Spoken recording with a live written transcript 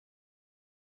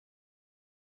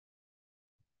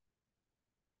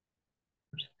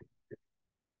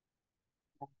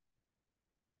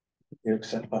You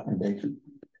accept button, Dave.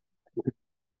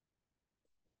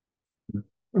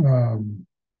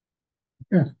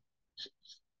 Yeah.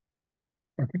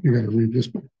 I think you got to read this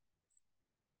one.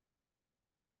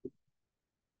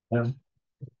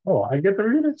 Oh, I get to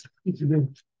read it?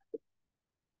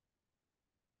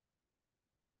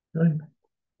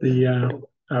 The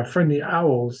friendly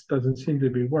owls doesn't seem to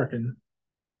be working.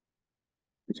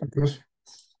 It's like this.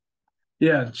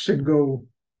 Yeah, it should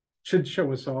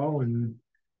show us all, and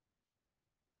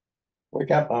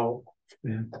Wake up, owl.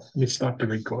 yeah, let me stop the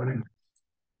recording.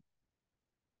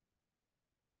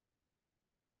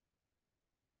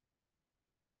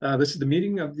 This is the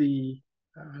meeting of the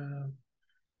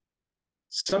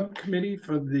subcommittee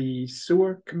for the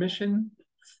Sewer Commission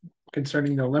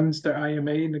concerning the Leominster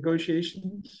IMA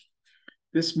negotiations.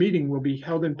 This meeting will be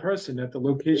held in person at the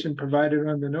location provided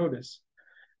on the notice.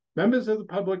 Members of the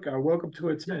public are welcome to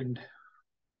attend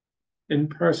in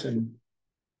person.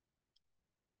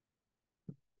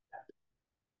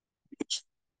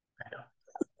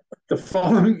 The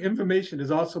following information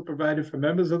is also provided for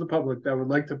members of the public that would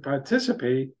like to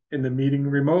participate in the meeting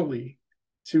remotely.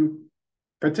 To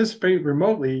participate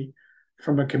remotely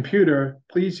from a computer,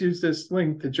 please use this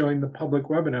link to join the public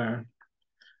webinar.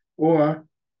 Or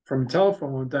from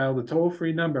telephone, dial the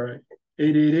toll-free number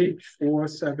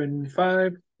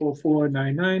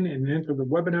 888-475-4499 and enter the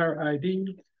webinar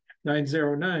ID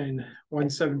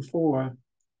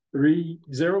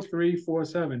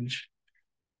 909-174-30347.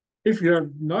 If you are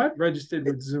not registered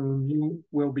with Zoom, you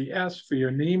will be asked for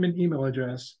your name and email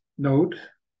address. Note,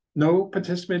 no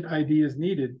participant ID is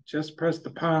needed. Just press the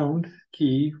pound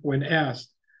key when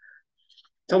asked.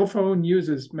 Telephone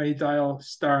users may dial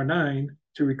 *9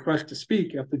 to request to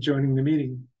speak after joining the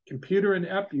meeting. Computer and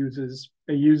app users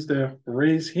may use the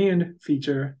raise hand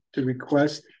feature to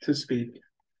request to speak.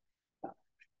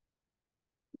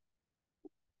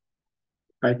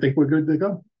 I think we're good to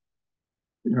go.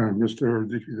 Mr.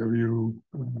 DPW,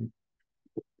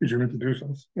 did you introduce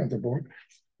us at the board?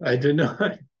 I did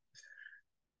not.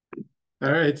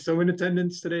 All right, so in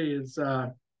attendance today is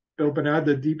Bill Bernard,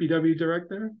 the DPW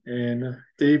director, and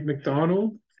Dave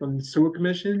McDonald from the Sewer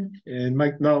Commission, and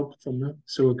Mike Melp from the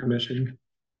Sewer Commission.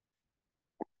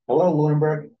 Hello,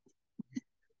 Lunenburg.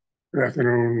 Good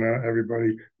afternoon,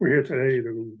 everybody. We're here today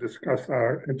to discuss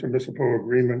our intermunicipal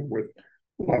agreement with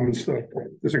Leominster.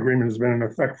 This agreement has been in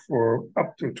effect for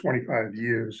up to 25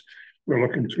 years. We're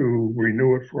looking to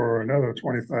renew it for another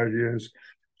 25 years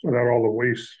so that all the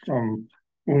waste from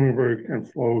Lunenburg can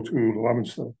flow to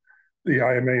Leominster. The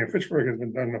IMA in Fitchburg has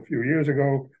been done a few years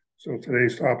ago, so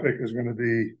today's topic is going to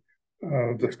be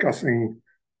discussing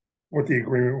what the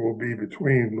agreement will be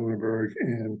between Lunenburg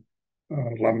and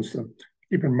Leominster.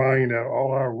 Keep in mind that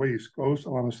all our waste goes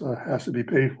to Leominster has to be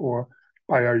paid for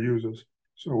by our users.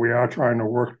 So we are trying to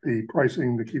work the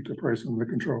pricing to keep the price under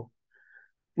control.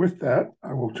 With that,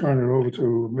 I will turn it over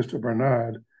to Mr.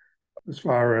 Bernard as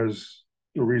far as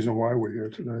the reason why we're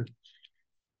here today.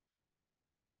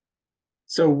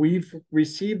 So we've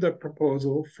received a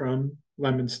proposal from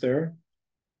Leominster.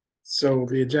 So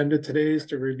the agenda today is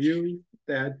to review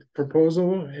that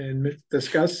proposal and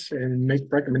discuss and make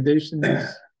recommendations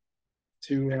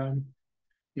to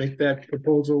make that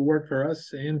proposal work for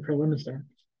us and for Leominster.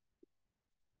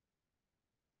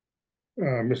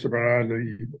 Mr. Bernard,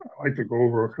 I'd like to go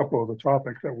over a couple of the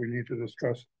topics that we need to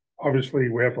discuss. Obviously,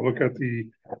 we have to look at the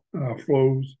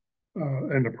flows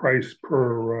and the price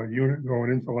per unit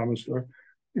going into Leominster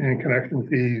and connection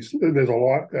fees. There's a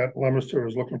lot that Leominster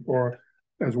is looking for,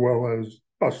 as well as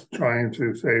us trying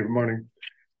to save money.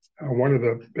 One of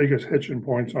the biggest hitching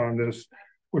points on this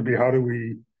would be how do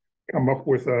we come up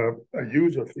with a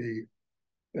user fee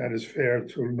that is fair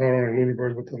to not only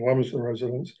Lunenburg but to the Leominster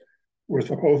residents. We're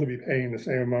supposed to be paying the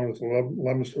same amount as the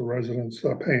Leominster residents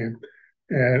are paying.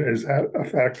 And is that a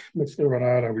fact, Mr.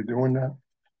 Bernard? Are we doing that?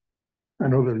 I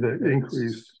know that the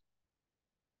increase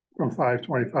from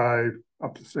 $525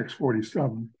 up to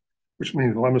 $647, which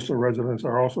means Leominster residents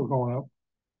are also going up.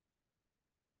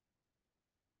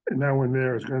 And that one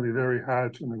there is going to be very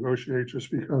hard to negotiate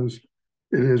just because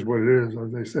it is what it is.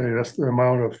 As they say, that's the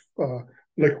amount of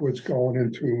liquids going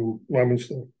into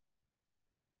Leominster.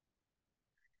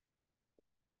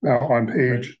 Now, on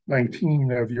page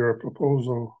 19 of your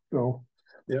proposal, Bill.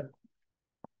 Yeah.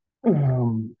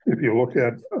 If you look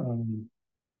at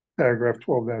paragraph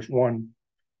 12-1.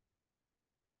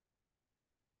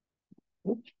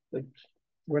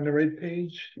 We're on the right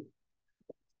page.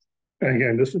 And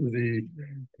again, this is the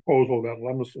proposal that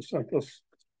Leominster sent us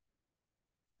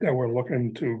that we're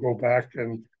looking to go back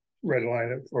and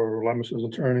redline it for Leominster's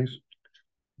attorneys.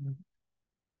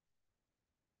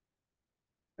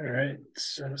 All right,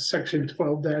 so section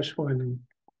 12-1.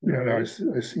 Yeah, no, I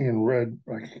see in red,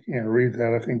 I can't read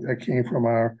that. I think that came from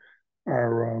our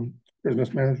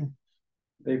business manager.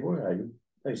 They were,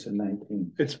 I said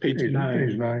 19. It's page Page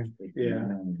 9. 9,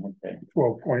 Yeah. Okay,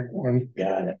 12.1.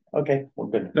 got it. Okay, we're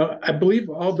good. No, I believe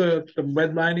all the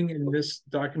redlining in this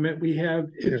document we have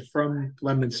Yeah. is from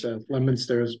Lemonster.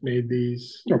 Lemonster has made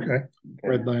these Okay,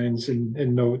 red lines and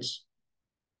notes.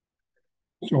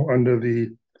 so under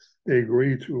they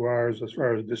agree to ours as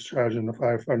far as discharging the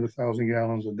 500,000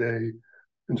 gallons a day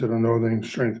into the Northern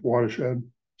Strength watershed.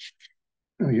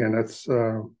 And again, that's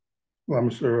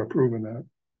Lemonster approving that.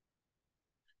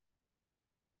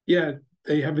 Yeah,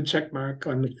 they have a check mark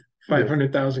on the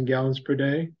 500,000 gallons per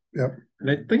day. Yep.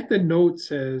 And I think the note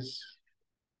says,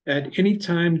 at any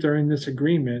time during this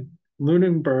agreement,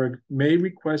 Lunenburg may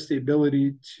request the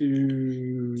ability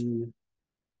to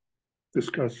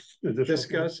Discuss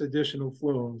additional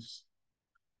flows.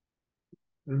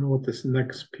 I don't know what this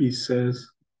next piece says.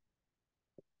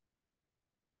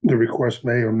 The request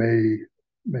may or may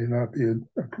not be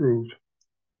approved.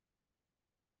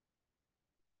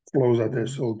 Flows out there,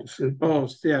 so to say. Oh,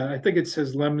 yeah, I think it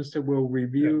says Lemonster will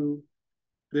review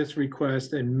this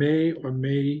request and may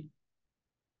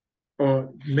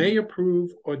approve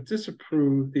or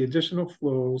disapprove the additional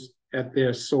flows at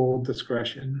their sole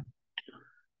discretion.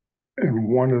 And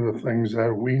one of the things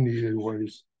that we needed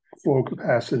was flow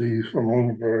capacity from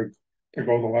Lunenburg to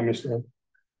go to Lemonster.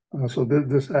 So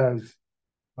this has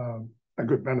a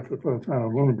good benefit for the town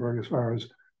of Lunenburg as far as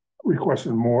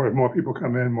requesting more. If more people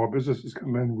come in, more businesses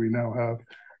come in, we now have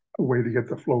a way to get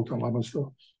the flow to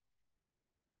Lemonster.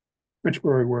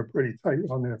 Fitchburg, we're pretty tight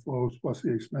on their flows, plus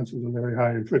the expenses are very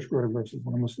high in Fitchburg versus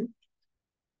Lemonster.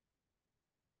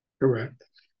 Correct.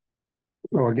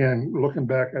 So again, looking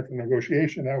back at the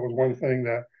negotiation, that was one thing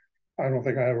that I don't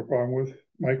think I have a problem with.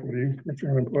 Mike, what's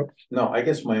your input? No, I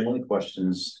guess my only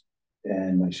questions,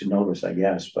 and I should know this, I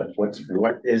guess, but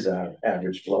what is our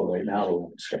average flow right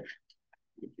now?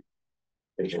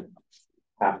 Is it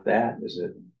half that? Is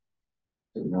it?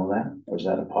 Do you know that? Or is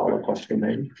that a Paula question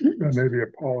maybe? That may be a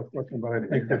Paula question, but I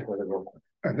think that's what it will.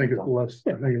 it's less.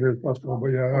 I think it is possible, but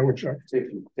yeah, I would check. See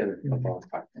if you get it from Paula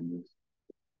question.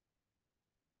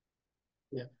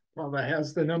 Well, that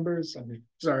has the numbers. I mean,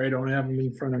 sorry, I don't have them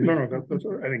in front of me. No, that's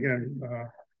and again,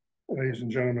 ladies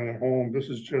and gentlemen at home, this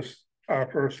is just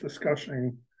our first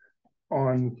discussion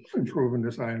on improving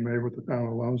this IMA with the town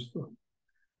of Lemonster.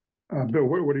 Bill,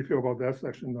 what do you feel about that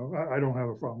section though? I don't have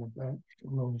a problem with that.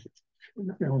 No.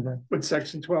 But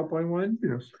section 12.1?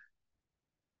 Yes.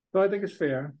 So I think it's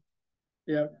fair.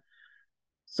 Yeah.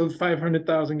 So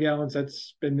 500,000 gallons,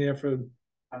 that's been there for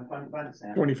I'm fine,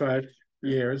 25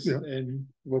 years, Yeah. and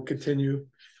will continue.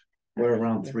 We're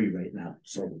around 3 right now,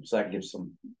 so that gives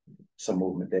some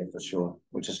movement there for sure,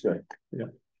 which is good.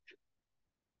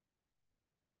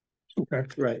 Okay.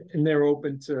 Right, and they're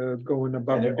open to going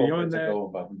above and beyond that. Go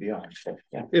above and beyond, so,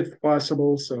 yeah. If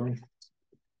possible, so.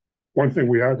 One thing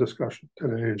we are discussing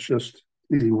today is just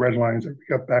the red lines that we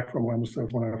got back from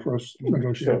Lemonster when I first Sure,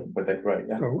 negotiated. but that's right,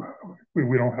 yeah. So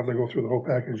we don't have to go through the whole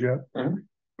package yet. Mhm.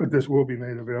 But this will be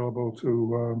made available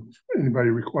to anybody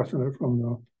requesting it from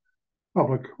the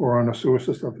public or on the sewer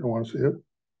system if they want to see it.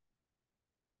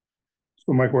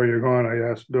 So Mike, while you're gone, I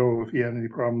asked Bill if he had any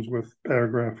problems with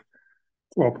paragraph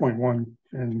 12.1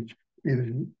 and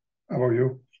how about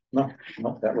you? No,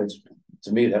 that was,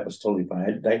 to me, that was totally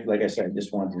fine. Like I said, I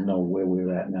just wanted to know where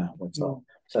we're at now, that's all.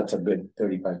 So that's a good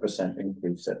 35%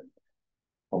 increase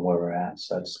from where we're at,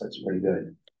 so that's pretty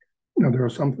good. Now, there are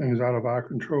some things out of our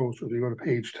control. So if you go to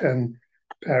page 10,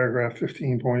 paragraph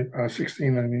 16,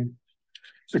 I mean,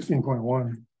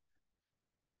 16.1.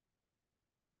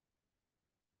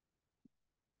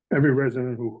 Every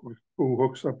resident who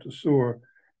hooks up to sewer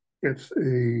gets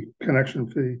a connection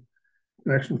fee.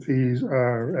 Connection fees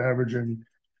are averaging,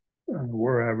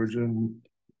 we're averaging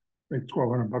like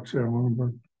 $1,200 here in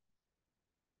Lunenburg.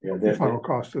 Yeah, The final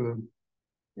cost to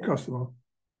the customer.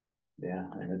 Yeah,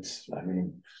 and I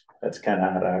mean, that's kind of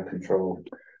out of our control.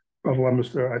 But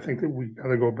Lemonster, I think that we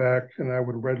gotta go back and I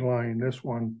would redline this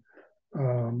one.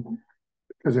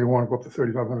 Because they want to go up to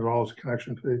 $3,500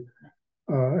 connection fee.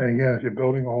 And again, if you're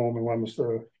building a home in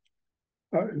Lemonster,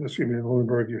 excuse me, in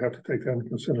Lunenburg, you have to take that into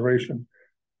consideration.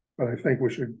 But I think we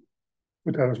should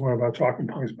put that as one of our talking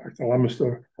points back to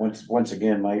Lemonster. Once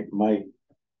again, my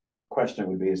question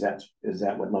would be, is that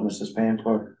what Lemonster's paying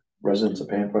for? Residents are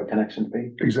paying for a connection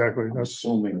fee? Exactly. I'm That's,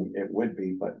 assuming it would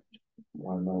be, but I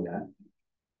want to know that.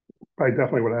 I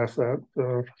definitely would ask that.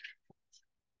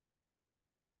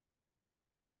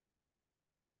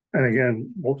 And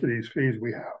again, most of these fees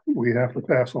we have to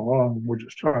pass along. We're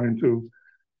just trying to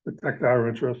protect our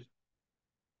interests.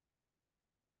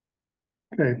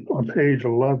 Okay, on page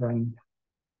 11.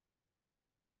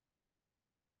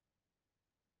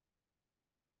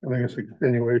 I think it's a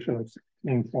continuation of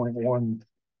 16.1.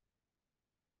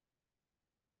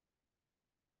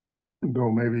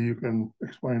 Bill, maybe you can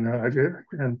explain that. I did,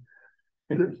 and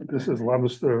this is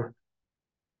Leominster.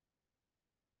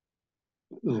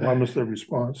 This is Leominster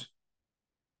response.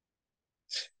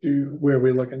 Where are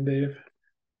we looking, Dave?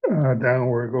 Down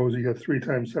where it goes, you get 3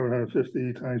 times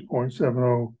 750 times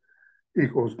 0.70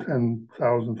 equals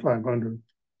 10,500.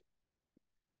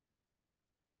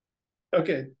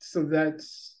 Okay, so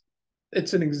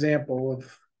it's an example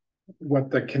of what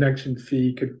the connection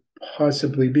fee could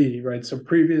possibly be, right? So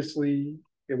previously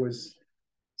it was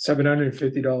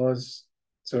 $750,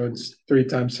 so it's 3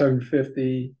 times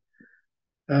 750.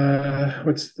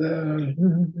 What's the?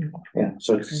 Yeah,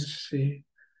 so Let's it's, see.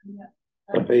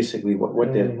 but basically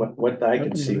what I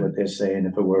can see what they're saying,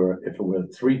 if it were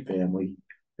 3 family,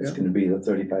 it's Yeah. gonna be the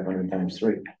 3,500 times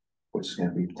 3, which is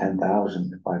gonna be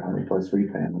 10,500 for 3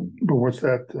 family. But what's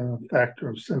that factor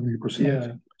of 70%?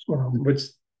 Yeah.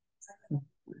 What's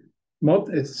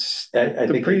it's I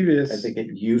the think previous, I think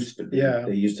it used to be, Yeah.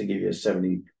 they used to give you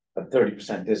a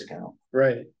 30% discount.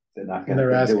 right? They're not And gonna they're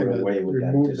do asking it to away with that.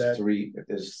 remove There's that. 3, if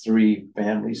there's 3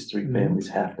 families, 3 Mhm. families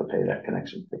have to pay that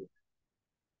connection fee.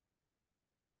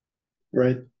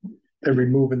 Right, they're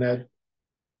removing that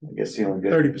I guess the only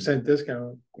good. 30%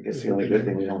 discount. I guess the only good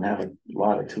thing, we don't have a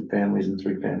lot of 2 families and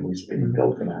 3 families being Mhm.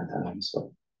 built in our town,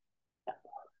 so.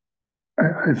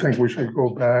 I think we should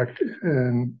go back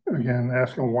and again,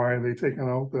 ask them why are they taking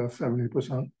out the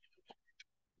 70%?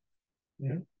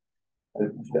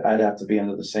 I'd have to be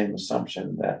under the same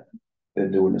assumption that they're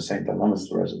doing the same to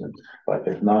Leominster residents, but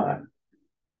if not,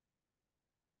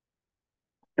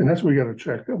 And that's what we gotta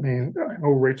check. I mean, I know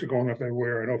rates are going up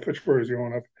everywhere. I know Fitchburg is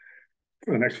going up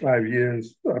for the next 5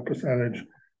 years, percentage.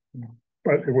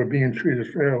 But if we're being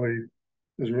treated fairly,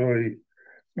 there's really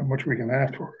not much we can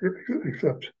ask for,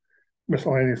 except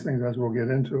miscellaneous things as we'll get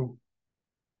into.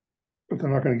 But they're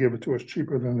not gonna give it to us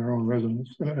cheaper than their own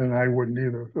residents, and I wouldn't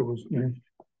either if it was me.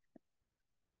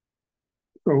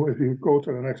 So if you go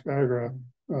to the next paragraph,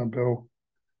 Bill.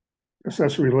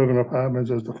 Accessory living apartments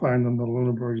as defined in the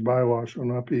Lunenburg's bylaw shall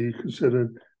not be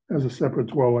considered as a separate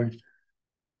dwelling.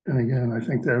 And again, I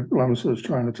think that Leominster is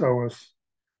trying to tell us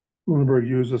Lunenburg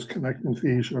users connecting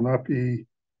fees shall not be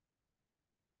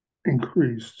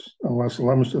increased unless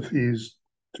Leominster fees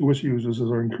to its users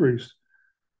are increased.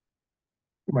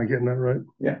 Am I getting that right?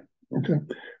 Yeah. Okay,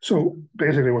 so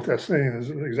basically what that's saying is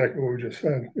exactly what we just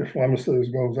said. If Leominster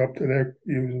goes up to their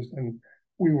users, then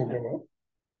we will go up.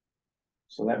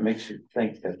 so that makes you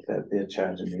think that they're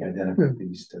charging the identical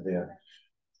fees to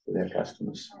their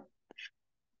customers.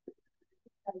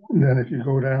 And then if you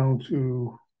go down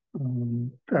to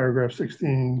paragraph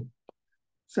 16,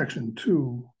 section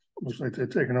 2, looks like they're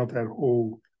taking out that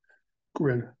whole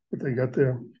grid that they got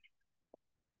there.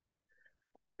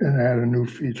 And add a new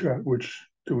fee chart, which,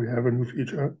 do we have a new fee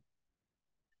chart?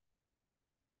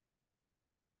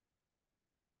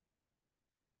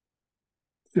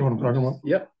 See what I'm talking about?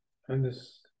 Yep, I'm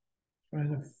just trying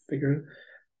to figure.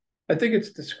 I think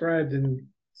it's described in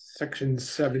section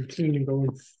 17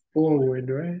 going forward,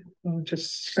 right?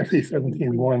 Just I see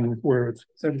 17.1 where it's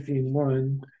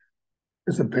 17.1.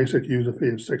 a basic user fee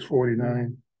of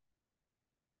 $6.49.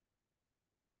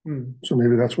 Hmm. So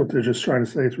maybe that's what they're just trying to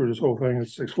say through this whole thing.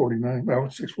 It's $6.49. Now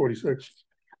it's $6.46.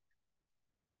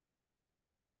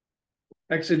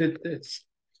 Actually, it's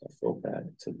I feel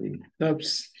bad to be. no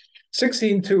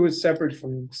 16.2 is separate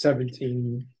from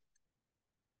 17.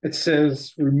 It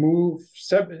says remove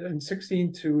 7 and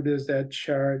 16.2. There's that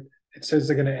chart. It says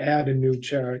they're going to add a new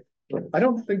chart. Right. I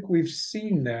don't think we've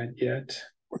seen that yet.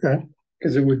 Okay.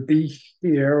 Because it would be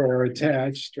here or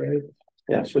attached, right?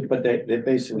 Yeah, but they're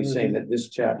basically saying that this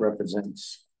chart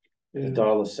represents the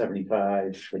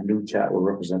 $1.75, the new chart will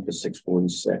represent the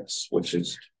 646, which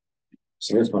is,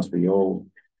 so this must be old.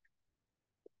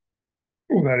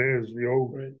 Well, that is the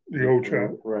old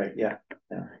chart. Right, yeah.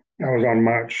 That was on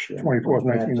March 24th,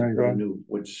 1995.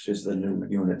 Which is the new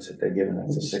units that they're giving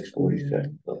us, the 646.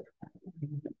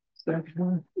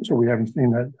 So we haven't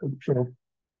seen that. So,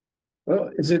 Well,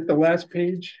 is it the last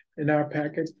page in our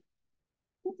packet?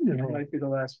 you It know, might be the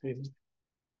last page.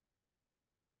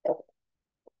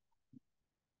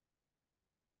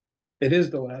 It is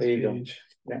the last There you go. page.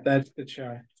 Yeah. That's the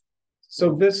chart.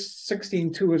 So this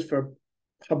 16.2 is for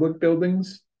public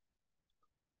buildings.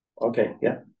 Okay,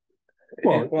 yeah.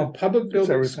 Well, Public buildings,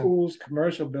 everything. schools,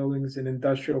 commercial buildings, and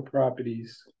industrial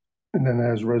properties, and then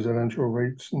there's residential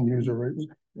rates and user rates.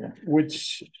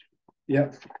 which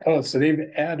Yep. Oh, so they've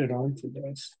added on to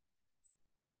this.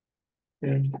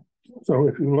 And So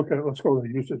if you look at it, let's go to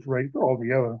the usage rate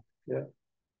altogether. Yeah.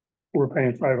 We're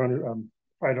paying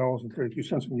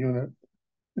 $5.32 a unit,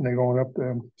 and they're going up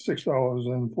to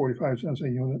 $6.45 a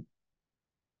unit.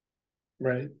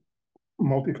 right,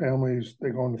 Multifamilies,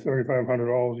 they're going to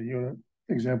 $3,500 a unit.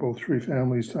 Example, 3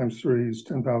 families times 3 is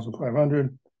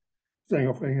 10,500.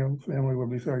 Single family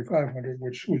would be 3,500,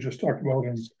 which we just talked about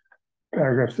in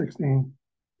paragraph 16.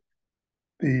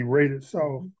 The rate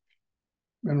itself,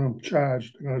 minimum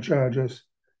charge, they're gonna charge us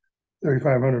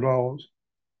 $3,500.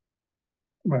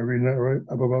 Am I reading that right,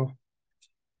 up above?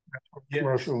 Yes.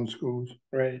 Commercial and schools.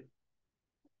 right.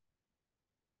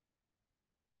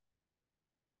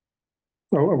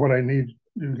 So what I need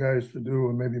you guys to do,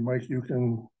 and maybe Mike, you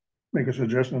can make a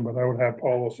suggestion, but I would have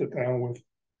Paula sit down with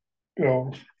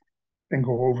Bill and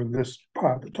go over this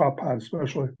part, the top part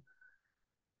especially,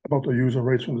 about the user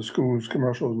rates from the schools,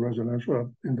 commercial,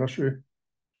 residential, industry.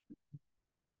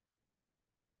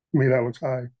 To me, that looks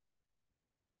high.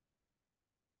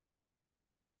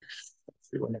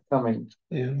 See, when they're coming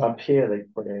Yeah. up here, they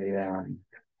put the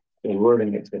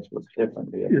wording it just was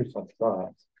different. Yes. Up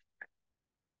top.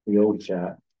 The old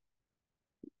chat.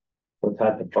 So it's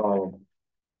hard to follow.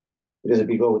 Because if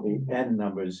you go with the end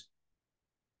numbers,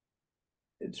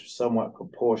 it's somewhat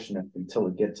proportionate until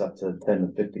it gets up to 10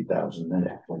 to 50,000, then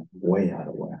it went way out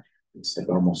of whack. It's like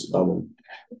almost double,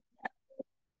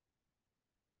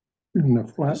 And the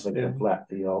flat, just like a flat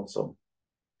fee also.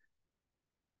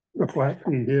 the flat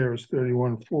fee here is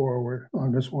 31.4, where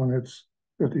on this one it's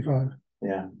 55.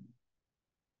 Yeah,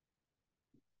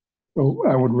 So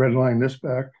I would redline this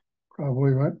back,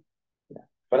 probably, right?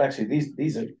 but actually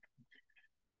these are.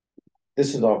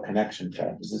 This is all connection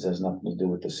charges. This has nothing to do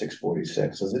with the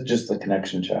 646. This is just the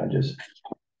connection charges.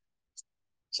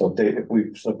 So if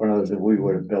for others, if we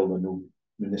were to build a new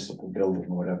municipal building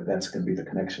or whatever, that's gonna be the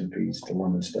connection fees to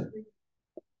Leominster.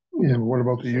 Yeah, but what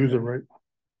about the user rate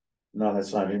No,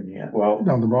 that's not in here. Well,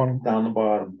 down the bottom? down the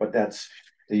bottom, but that's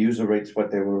the user rates, what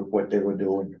they were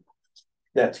doing.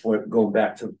 That's what, going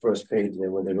back to the first page there,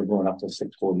 where they were going up to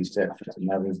 646, and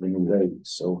that was the new rate,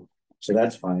 so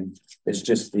that's fine. It's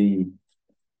just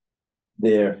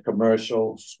their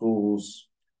commercial, schools,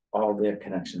 all their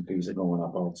connection fees are going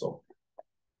up also.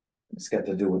 It's got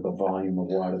to do with the volume of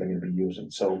water they're gonna be using,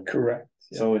 so. Correct.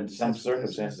 So in some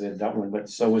circumstances, they're doubling, but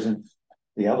so isn't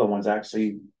the other ones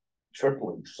actually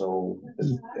tripling, so,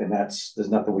 and there's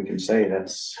nothing we can say,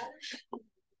 that's.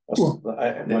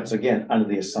 Once again, under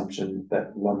the assumption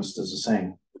that Leominster's the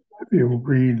same. If you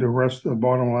read the rest of the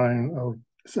bottom line of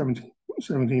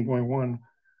 17.1,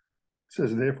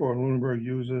 says therefore Lunenburg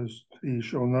users fee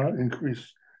shall not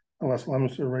increase unless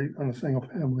Leominster rate on the single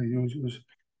family users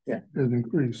is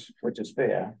increased. Which is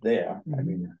fair there, I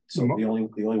mean, so the only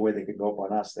way they could go up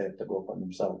on us, they have to go up on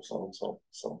themselves,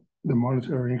 so. The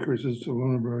monetary increases to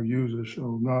Lunenburg users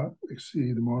shall not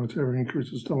exceed the monetary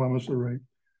increases to Leominster rate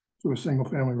to a single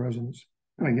family residence.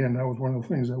 And again, that was one of the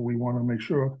things that we want to make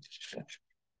sure.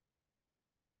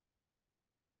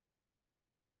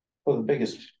 Well, the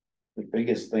biggest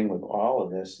thing with all of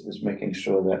this is making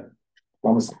sure that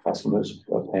Leominster customers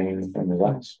are paying from the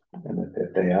less, and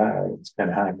if they are, it's kind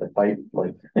of hard to fight,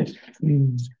 like. I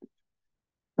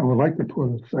would like to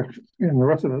put a section in the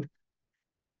rest of it.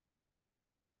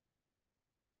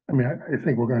 I mean, I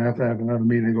think we're gonna have another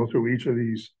meeting and go through each of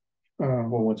these. Well,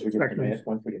 once we get sections.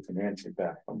 the answer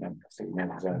back from them, so we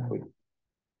know exactly.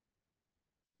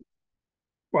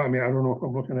 Well, I mean, I don't know if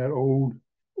I'm looking at old,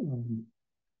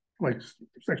 like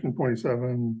section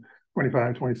 27,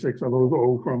 25, 26, are those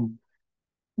old from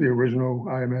the original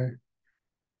IMA?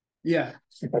 Yeah,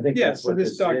 I think yeah, that's so what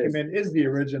this is. document is the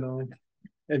original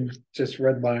and just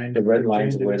redlined. The red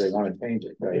lines are where they changes. want to change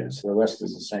it, right? Yeah. So the rest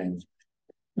is the same.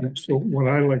 And so what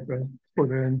I like to put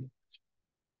in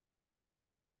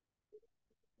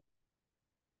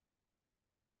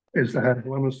is to have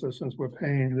Leominster, since we're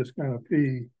paying this kind of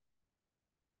fee,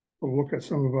 we'll look at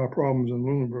some of our problems in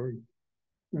Lunenburg.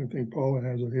 I think Paula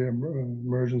has it here,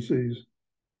 emergencies.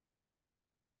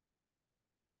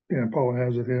 Yeah, Paula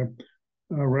has it here.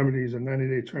 Remedies, a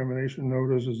 90-day termination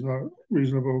notice is not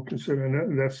reasonable,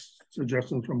 considering that's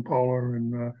suggestions from Paula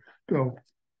and Bill.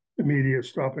 Immediate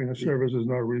stopping of service is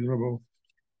not reasonable.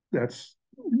 That's,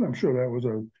 I'm sure that was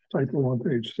a typo on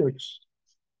page 6.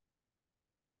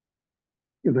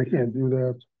 If they can't do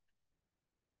that.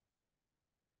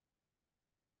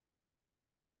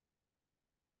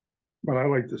 What I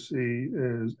like to see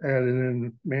is adding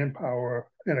in manpower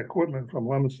and equipment from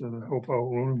Leominster to help out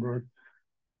Lunenburg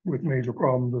with major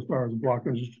problems as far as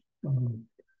blockage,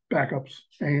 backups,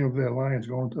 any of their lines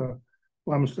going to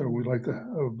Leominster, we'd like to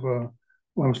have,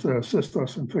 Leominster assist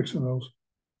us in fixing those.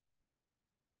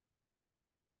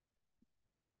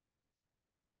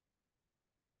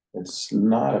 It's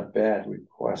not a bad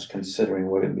request considering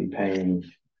we're gonna be paying.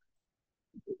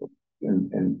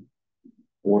 And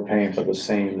we're paying for the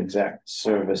same exact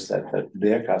service that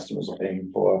their customers are paying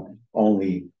for,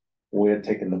 only we're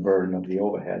taking the burden of the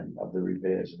overhead of the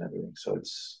repairs and everything, so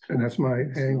it's. And that's my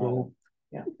It's angle.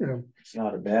 not Yeah, It's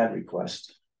not a bad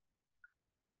request.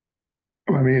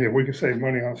 I mean, if we could save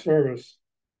money on service,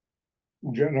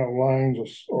 jetting out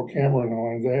lines or camera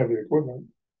lines, they have the equipment.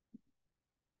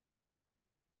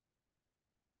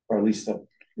 Or at least,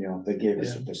 they gave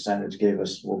us a percentage,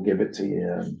 we'll give it to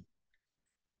you.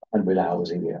 100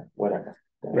 hours a year, whatever.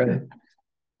 Right.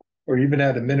 Or even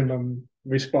at a minimum,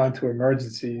 respond to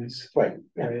emergencies, Right,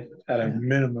 yeah. right, at a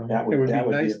minimum. That It would be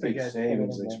nice a to big get a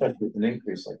savings, little more, especially with an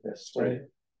increase like this. right,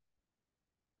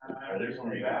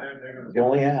 You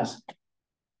only ask,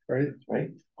 right,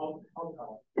 right?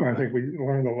 I think we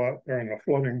learned a lot during the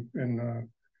flooding and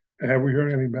have we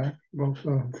heard anything back about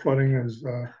flooding as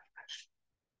the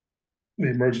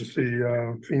emergency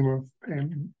FEMA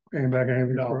paying back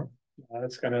anything No. for it?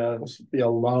 It's gonna be a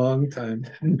long time.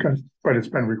 Okay, but it's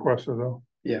been requested though.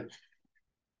 Yeah.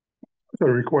 The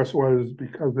request was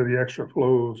because of the extra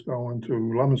flows going to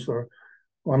Leominster.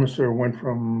 Leominster went up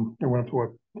to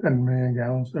what, 10 million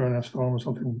gallons during that storm or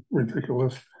something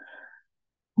ridiculous.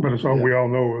 But it's all, we all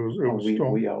know it was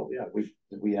storm.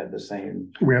 We had the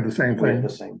same. We had the same We had thing. the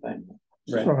same thing.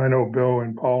 Right. So I know Bill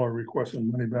and Paul are requesting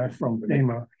money back from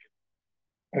FEMA.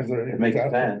 It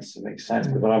makes sense,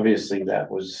 but obviously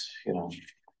that was,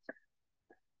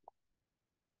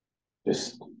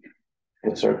 just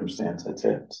the circumstance, that's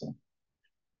it, so.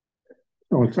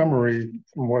 So in summary,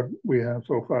 from what we have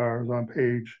so far is on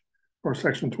page, or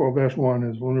section 12-1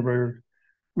 is Lunenburg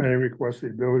may request the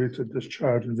ability to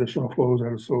discharge additional flows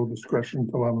at a sole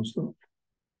discretion to Leominster.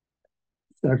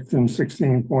 Section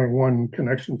 16.1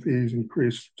 connection fees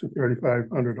increased to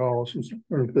 $3,500 from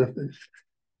 $750.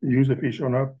 The user fee shall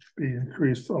not be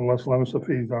increased unless Leominster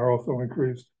fees are also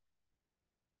increased.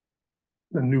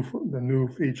 The new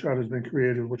fee chart has been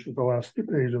created, which is the last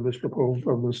page of this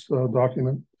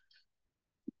document.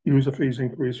 User fees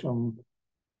increased from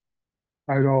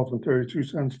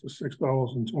 $5.32 to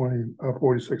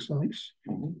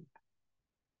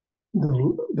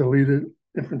 $6.46. Deleted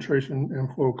infiltration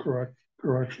inflow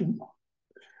correction.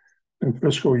 And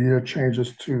fiscal year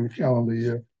changes to calendar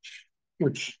year,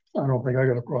 which I don't think I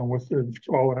got a problem with it.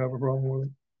 Paul would have a problem with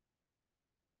it.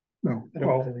 No, I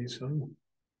Paul. don't think so.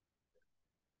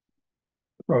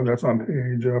 So that's on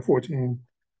page 14.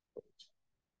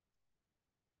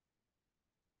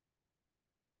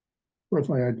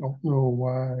 Personally, I don't know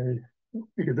why it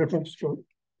make a difference, but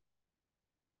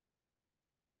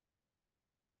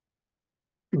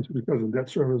it's because of debt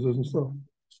services and stuff.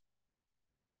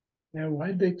 Yeah,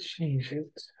 why'd they change it?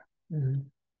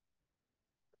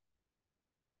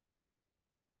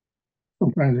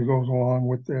 Sometimes it goes along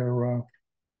with their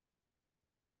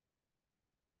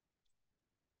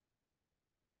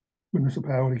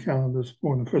municipality calendars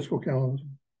or the fiscal calendars.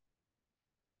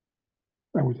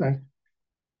 I would think.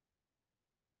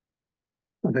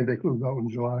 I think they closed out in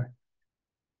July.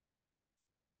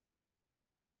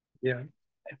 Yeah,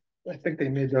 I think they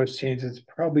made those changes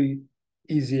probably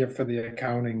easier for the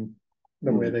accounting,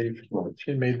 the way they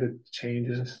made the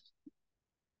changes.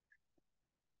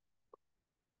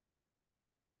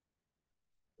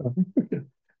 I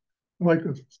like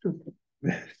this. It's good.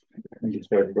 You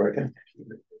started working.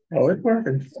 Oh, it's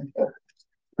working. All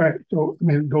right, so I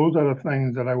mean, those are the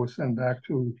things that I would send back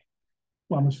to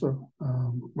Leominster.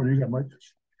 What do you got, Mike?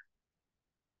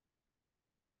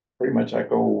 Pretty much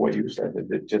echo what you said,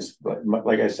 it just, but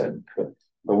like I said,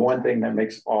 the one thing that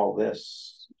makes all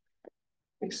this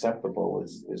acceptable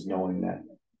is knowing that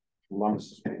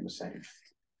Leominster's paying the same.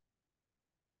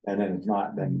 And then if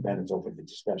not, then it's open to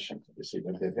discussion, obviously,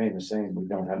 but if they're paying the same, we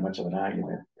don't have much of an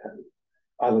argument.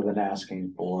 Other than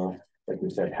asking for, like we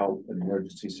said, help in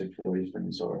emergency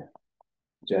situations or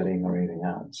jetting or anything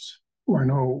else. Well, I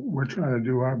know we're trying to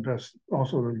do our best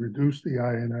also to reduce the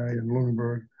INI in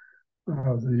Lunenburg.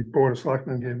 The Board of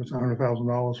Selectmen gave us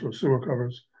 $100,000 for sewer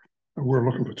covers. And we're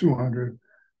looking for 200.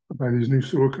 By these new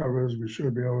sewer covers, we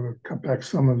should be able to cut back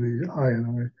some of the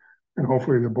INI. And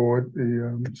hopefully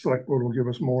the select board will give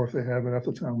us more if they have it at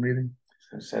the town meeting.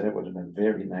 I said it would have been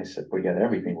very nice if we got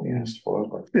everything we asked for,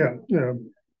 but Yeah.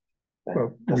 that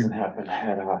Well, doesn't happen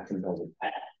that often, does it?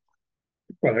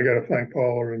 But I gotta thank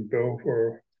Paula and Bill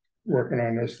for working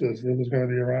on this. This is gonna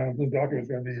be around, this document's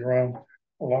gonna be around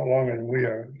a lot longer than we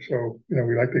are. So,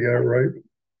 we like to get it right.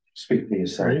 Speak for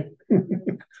yourself. right?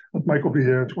 Mike will be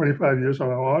here 25 years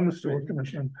on the sewer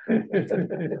commission.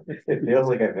 It feels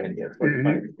like I've been here.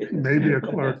 25 He years. may be a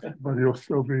clerk, but he'll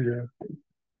still be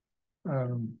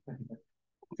okay,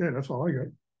 that's all I got.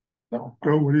 No,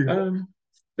 Joe, what do you got?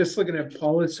 Just looking at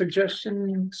Paula's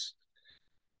suggestions.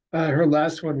 Her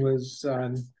last one was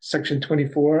on section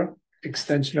 24,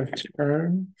 extension of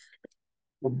term.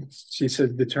 She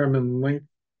said determine length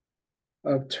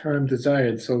of term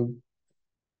desired, so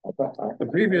the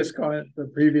previous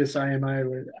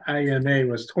IMA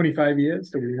was 25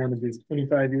 years, so we want to do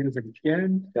 25 years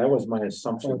again. that was my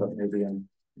assumption, but maybe I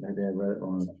read it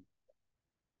wrong.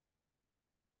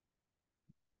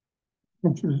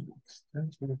 Which is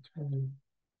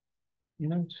You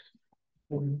know,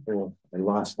 Oh, I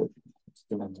lost it.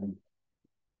 Still on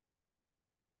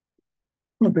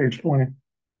page 20.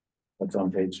 It's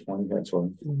on page 20, that's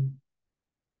one.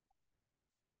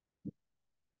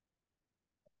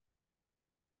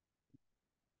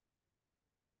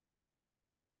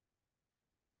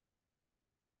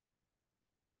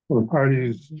 For the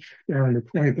parties during the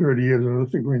 20, 30 years of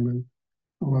this agreement,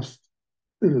 unless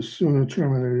it is sooner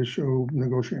terminated, show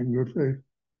negotiating good faith.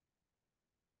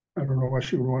 I don't know why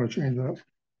she would want to change that.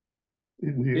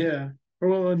 yeah,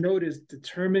 well, a note is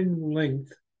determine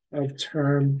length of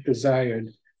term desired,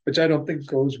 which I don't think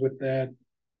goes with that.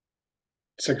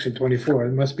 Section 24,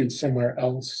 it must be somewhere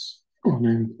else. I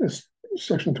mean, it's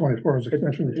section 24 is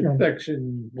extension of term.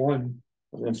 Section 1.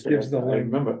 Gives the I length.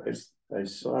 remember, I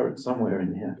saw it somewhere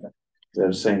in here.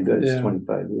 They're saying that it's Yeah.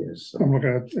 25 years. So. I'm looking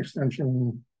at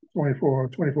extension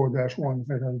 24-1.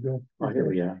 I gotta go. Oh, here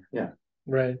we are, yeah.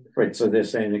 Right. Right, so they're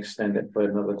saying extend it for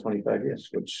another 25 years,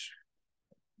 which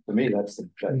to me, that's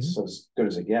as good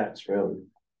as it gets, really.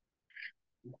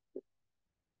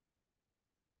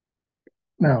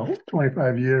 Now,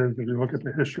 25 years, if you look at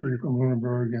the history from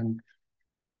Lunenburg and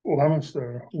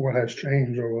Leominster, what has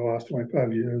changed over the last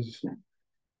 25 years?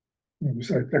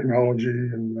 Besides technology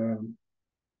and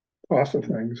cost of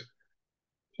things.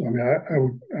 So I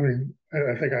mean,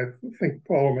 I think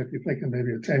Paul might be thinking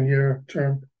maybe a 10-year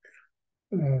term.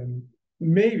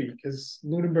 Maybe, because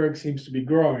Lunenburg seems to be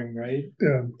growing, right?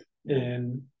 Yeah,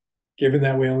 And given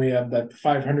that we only have that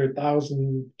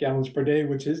 500,000 gallons per day,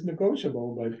 which is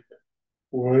negotiable, but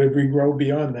what if we grow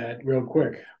beyond that real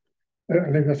quick?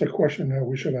 I think that's a question that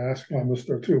we should ask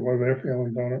Leominster too, what are their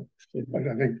feelings on it. But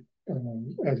I think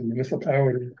as a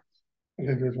municipality, I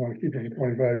think they just want to keep it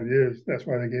for 25 years. That's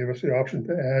why they gave us the option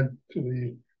to add to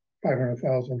the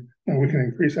 500,000. And we can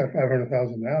increase that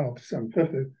 500,000 now to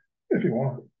 750 if you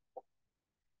want.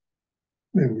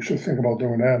 Maybe we should think about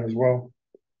doing that as well.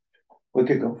 We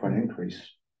could go for an increase.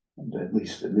 At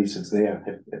least it's there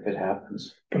if it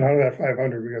happens. But out of that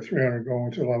 500, we got 300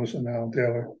 going to Leominster now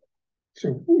daily.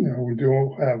 So, we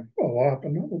do have a lot,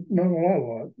 but not a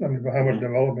lot. I mean, how much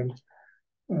development,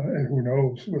 and who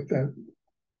knows with that,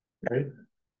 Right.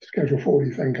 Schedule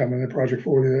 40 thing coming, the Project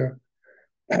 40 there.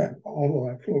 All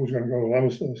of that flow is gonna go to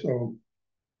Leominster, so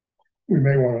we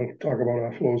may want to talk about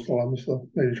our flows to Leominster,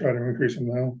 maybe try to increase them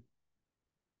now.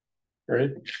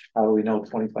 Right. How do we know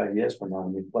 25 years from now,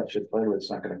 when you flush your toilet,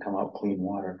 it's not gonna come out clean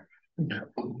water?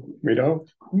 We don't.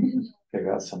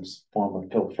 Figure out some form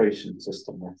of filtration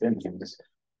system within this,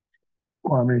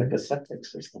 Well, I mean, like a septic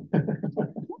system.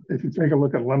 if you take a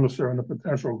look at Leominster and the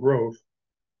potential growth,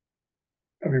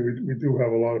 I mean, we do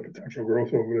have a lot of potential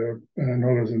growth over there, and I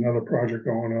know there's another project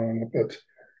going on up at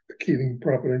the Keating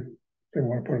property. They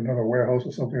want to put another warehouse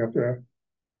or something up there.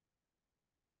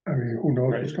 I mean, who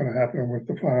knows what's gonna happen with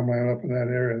the farmland up in that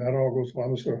area, that all goes to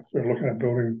Leominster. They're looking at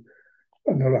building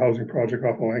another housing project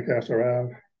off of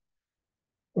Lancaster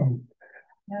Ave.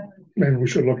 Maybe we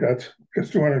should look at,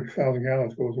 because 200,000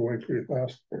 gallons goes away pretty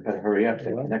fast. They better hurry up, the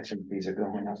connection fees are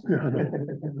going up. Yeah,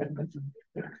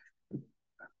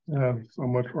 I know. So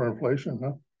much for inflation,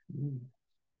 huh?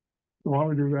 So why don't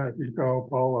we do that? You go,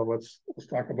 Paula, let's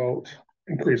talk about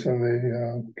increasing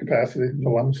the capacity to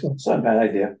Leominster. It's not a bad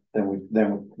idea,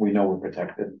 then we know we're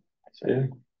protected. So, Yeah.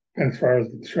 And as far as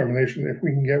the determination, if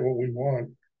we can get what we want,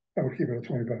 I would keep it at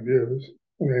 25 years.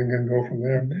 And then go from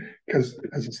there, because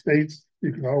as a state,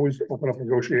 you can always open up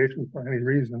negotiations for any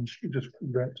reason, you just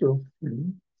prove that too.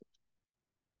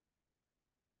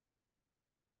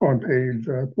 On page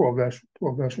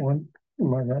 12-1,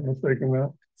 am I not mistaken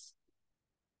that?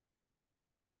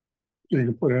 So you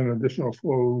can put in additional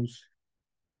flows.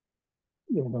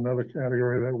 There's another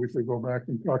category that we could go back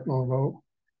and talk more about.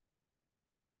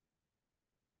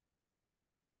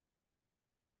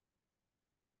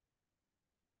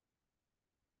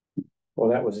 well,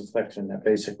 that was a section that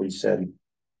basically said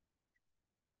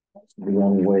the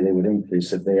only way they would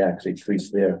increase if they actually increase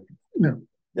their Yeah.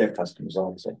 their customers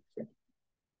also.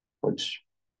 Which.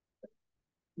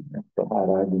 The hard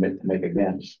argument to make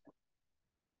against.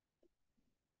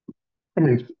 I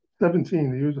mean,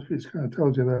 17, the user fees kind of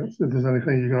tells you that, if there's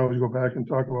anything, you can always go back and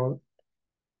talk about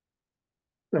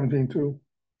it. 17.2.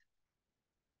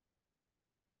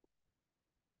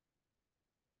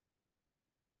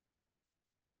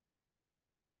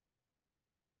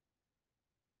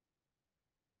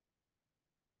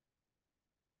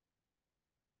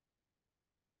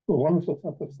 So one is the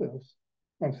stuff that says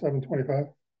on 725.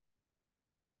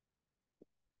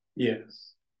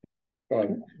 Yes. But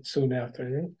soon after,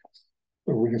 yeah.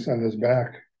 So we can send this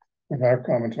back with our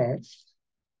comments on it.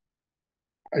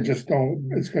 I just don't,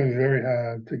 it's gonna be very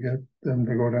hard to get them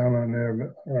to go down on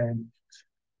their,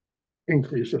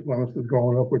 increase if Plymouth is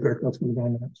going up with their customers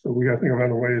on that. So we gotta think of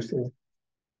other ways to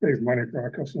save money for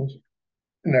our customers.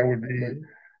 And that would be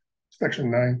section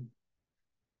 9.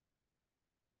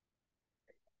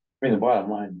 I mean, the bottom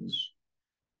line is.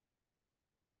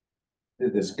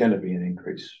 There's gonna be an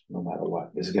increase, no matter what,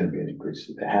 there's gonna be an increase,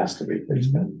 there has to be, there's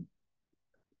been.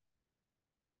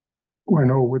 I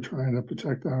know we're trying to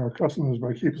protect our customers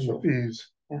by keeping the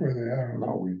fees where they are.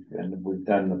 No, we've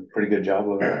done a pretty good job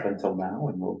of it up until now,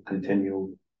 and we'll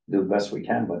continue to do the best we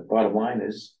can, but bottom line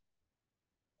is.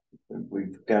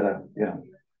 We've gotta,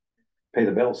 pay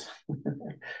the bills.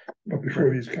 But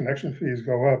before these connection fees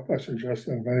go up, I suggest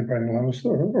that if anybody in Leominster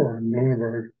or in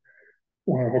Lunenburg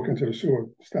want to hook into the sewer,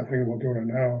 start thinking about doing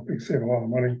it now. They save a lot of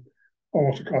money,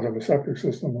 almost because of the septic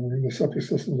system. I mean, the septic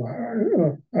systems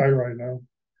are high right now.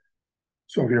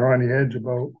 So if you're on the edge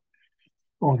about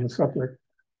going to septic,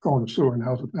 going to sewer,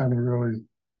 now's the time to really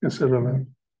consider that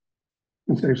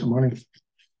and save some money.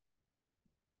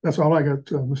 That's all I got,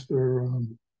 Mr.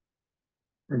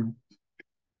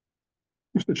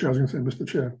 Chair. I was gonna say, Mr.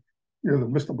 Chair. You're the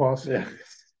Mr. Boss. Yeah.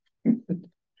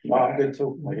 Well, I'm good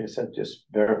too, like I said, just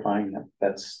verifying that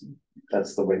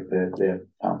that's the way the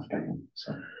town's paying,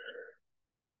 so.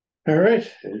 All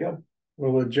right, There you go.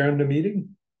 we'll adjourn the meeting.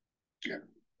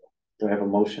 Do I have a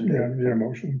motion? Yeah,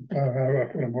 motion. I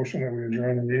put a motion that we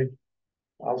adjourn the meeting.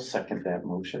 I'll second that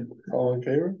motion. All in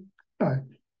favor? Aye.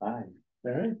 All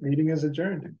right, meeting is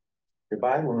adjourned.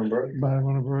 Goodbye, Lunenburg. Bye,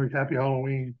 Lunenburg. Happy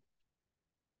Halloween.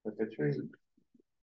 Look at tree.